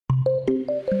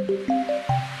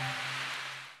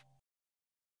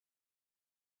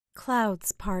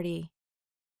Clouds Party.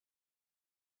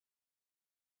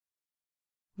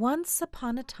 Once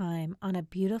upon a time, on a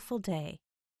beautiful day,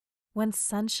 when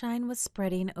sunshine was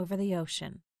spreading over the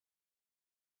ocean,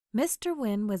 Mr.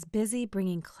 Wind was busy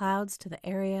bringing clouds to the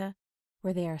area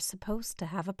where they are supposed to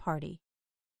have a party.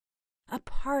 A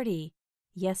party!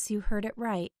 Yes, you heard it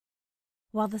right.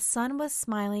 While the sun was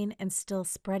smiling and still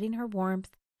spreading her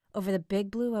warmth over the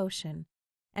big blue ocean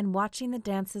and watching the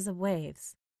dances of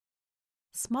waves,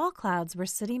 small clouds were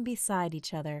sitting beside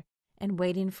each other and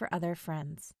waiting for other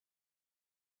friends.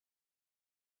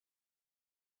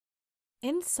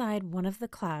 Inside one of the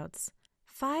clouds,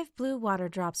 5 blue water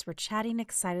drops were chatting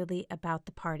excitedly about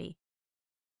the party.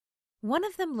 One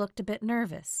of them looked a bit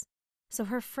nervous, so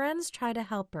her friends try to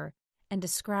help her and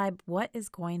describe what is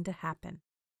going to happen.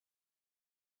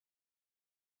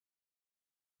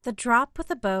 The drop with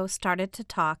the bow started to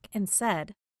talk and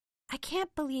said, "I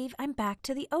can't believe I'm back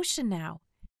to the ocean now.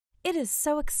 It is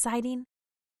so exciting.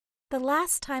 The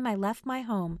last time I left my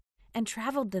home and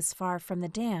traveled this far from the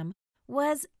dam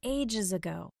was ages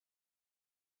ago.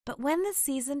 But when the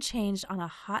season changed on a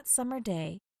hot summer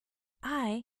day,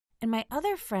 I and my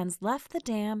other friends left the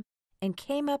dam and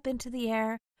came up into the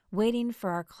air waiting for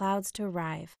our clouds to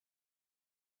arrive.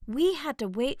 We had to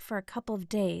wait for a couple of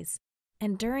days,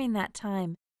 and during that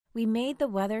time, we made the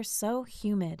weather so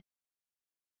humid."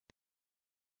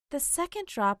 The second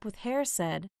drop with hair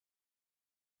said,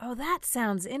 "Oh, that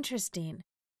sounds interesting.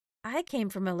 I came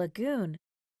from a lagoon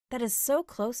that is so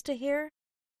close to here,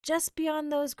 just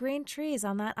beyond those green trees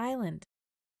on that island.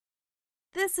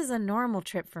 This is a normal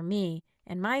trip for me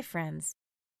and my friends,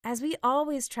 as we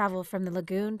always travel from the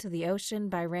lagoon to the ocean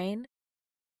by rain.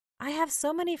 I have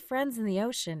so many friends in the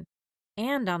ocean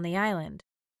and on the island."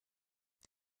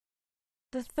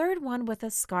 The third one with a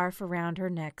scarf around her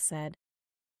neck said,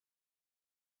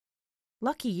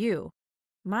 "Lucky you.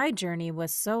 My journey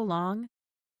was so long.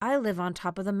 I live on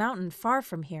top of the mountain far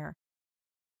from here.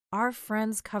 Our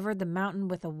friends covered the mountain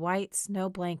with a white snow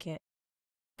blanket.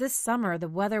 This summer the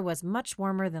weather was much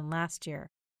warmer than last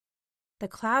year. The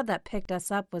cloud that picked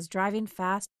us up was driving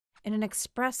fast in an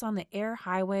express on the air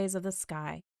highways of the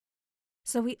sky.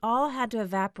 So we all had to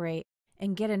evaporate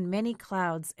and get in many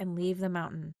clouds and leave the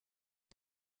mountain.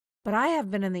 But I have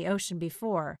been in the ocean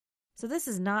before, so this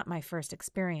is not my first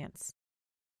experience."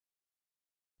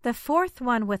 The fourth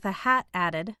one with a hat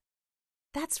added,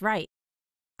 "That's right.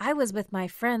 I was with my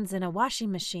friends in a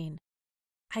washing machine.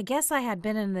 I guess I had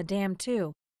been in the dam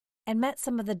too, and met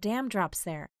some of the dam drops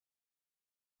there.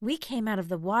 We came out of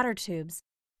the water tubes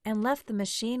and left the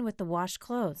machine with the washed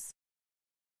clothes.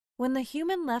 When the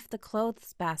human left the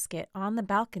clothes basket on the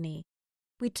balcony,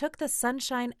 we took the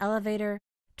sunshine elevator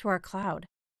to our cloud.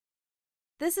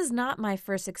 This is not my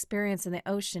first experience in the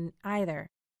ocean either."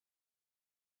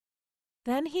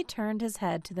 Then he turned his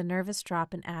head to the nervous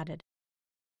drop and added,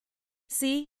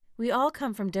 "See, we all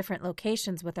come from different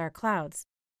locations with our clouds,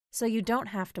 so you don't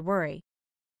have to worry.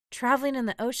 Traveling in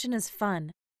the ocean is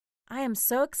fun. I am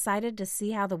so excited to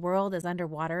see how the world is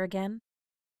underwater again."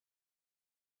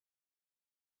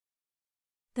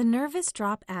 The nervous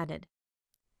drop added,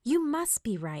 "You must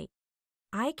be right.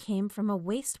 I came from a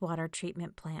wastewater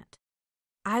treatment plant.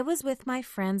 I was with my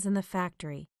friends in the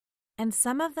factory, and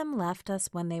some of them left us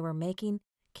when they were making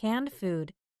canned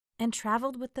food and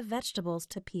traveled with the vegetables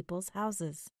to people's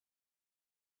houses.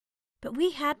 But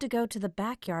we had to go to the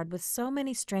backyard with so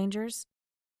many strangers.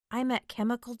 I met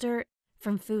chemical dirt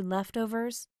from food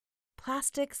leftovers,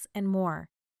 plastics, and more.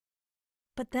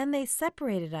 But then they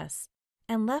separated us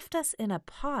and left us in a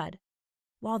pod,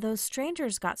 while those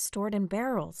strangers got stored in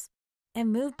barrels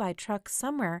and moved by truck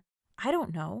somewhere, I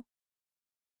don't know.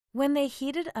 When they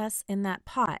heated us in that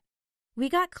pot, we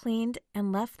got cleaned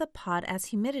and left the pod as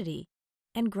humidity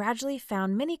and gradually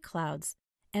found mini clouds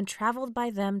and traveled by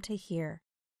them to here.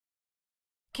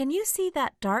 Can you see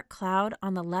that dark cloud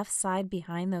on the left side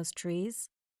behind those trees?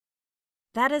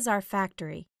 That is our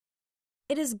factory.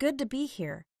 It is good to be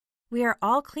here. We are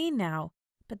all clean now,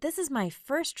 but this is my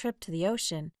first trip to the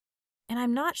ocean, and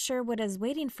I'm not sure what is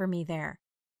waiting for me there.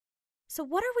 So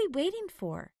what are we waiting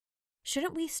for?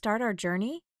 Shouldn't we start our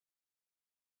journey?"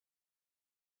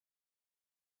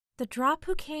 The drop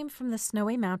who came from the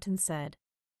snowy mountain said,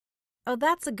 "Oh,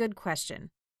 that's a good question.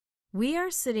 We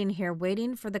are sitting here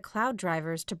waiting for the cloud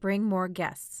drivers to bring more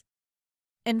guests.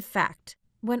 In fact,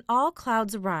 when all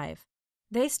clouds arrive,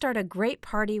 they start a great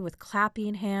party with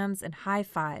clapping hands and high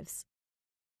fives.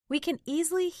 We can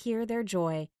easily hear their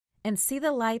joy and see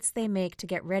the lights they make to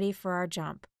get ready for our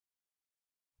jump.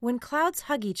 When clouds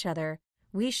hug each other,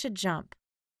 we should jump.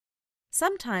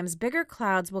 Sometimes bigger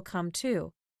clouds will come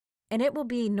too, and it will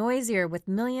be noisier with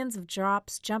millions of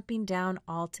drops jumping down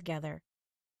all together.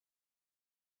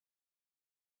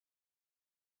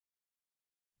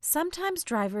 Sometimes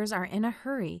drivers are in a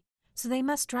hurry, so they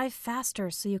must drive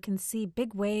faster so you can see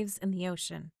big waves in the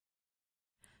ocean.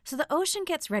 So the ocean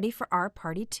gets ready for our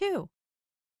party too.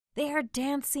 They are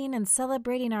dancing and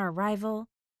celebrating our arrival.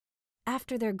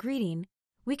 After their greeting,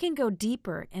 we can go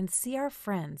deeper and see our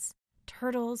friends,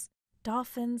 turtles,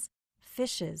 dolphins,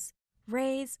 fishes,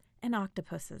 rays, and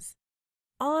octopuses,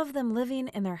 all of them living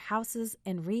in their houses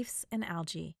in reefs and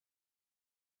algae.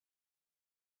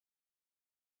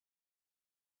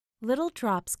 Little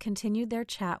drops continued their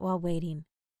chat while waiting.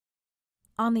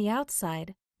 On the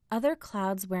outside, other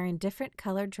clouds wearing different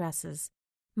colored dresses,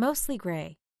 mostly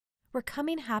gray, were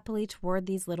coming happily toward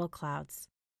these little clouds.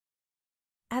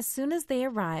 As soon as they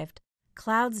arrived,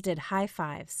 clouds did high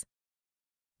fives.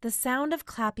 The sound of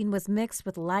clapping was mixed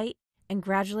with light, and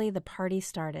gradually the party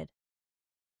started.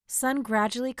 Sun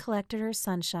gradually collected her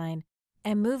sunshine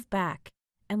and moved back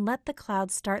and let the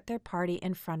clouds start their party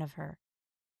in front of her.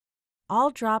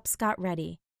 All drops got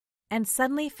ready and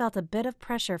suddenly felt a bit of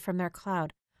pressure from their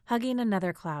cloud hugging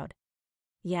another cloud.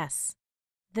 Yes,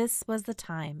 this was the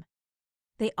time.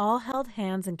 They all held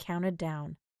hands and counted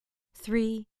down.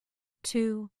 3,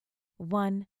 2,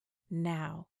 1,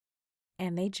 now.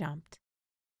 And they jumped.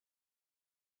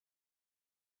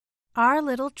 Our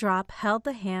little drop held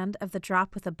the hand of the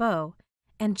drop with a bow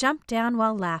and jumped down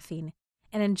while laughing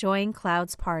and enjoying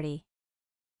Cloud's party.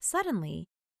 Suddenly,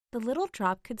 the little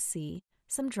drop could see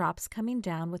some drops coming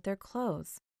down with their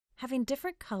clothes, having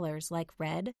different colors like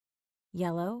red,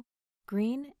 yellow,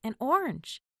 green, and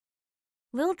orange.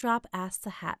 Little Drop asked the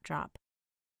Hat Drop,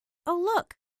 "Oh,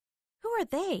 look! Who are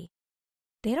they?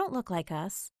 They don't look like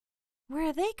us. Where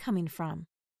are they coming from?"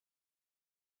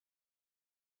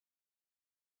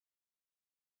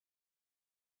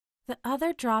 The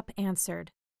other drop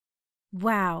answered,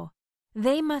 "Wow,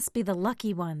 they must be the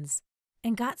lucky ones,"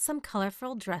 and got some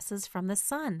colorful dresses from the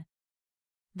sun.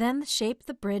 Then shaped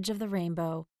the bridge of the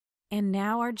rainbow, and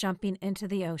now are jumping into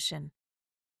the ocean.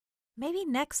 Maybe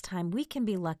next time we can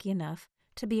be lucky enough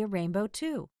to be a rainbow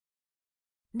too.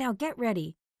 Now get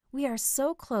ready. We are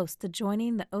so close to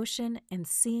joining the ocean and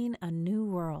seeing a new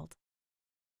world.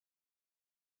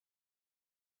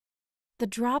 The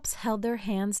drops held their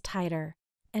hands tighter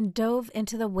and dove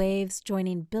into the waves,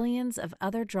 joining billions of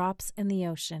other drops in the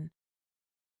ocean.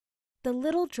 The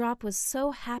little drop was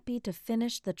so happy to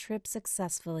finish the trip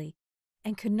successfully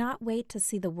and could not wait to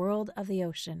see the world of the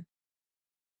ocean.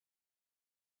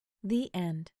 The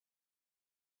end.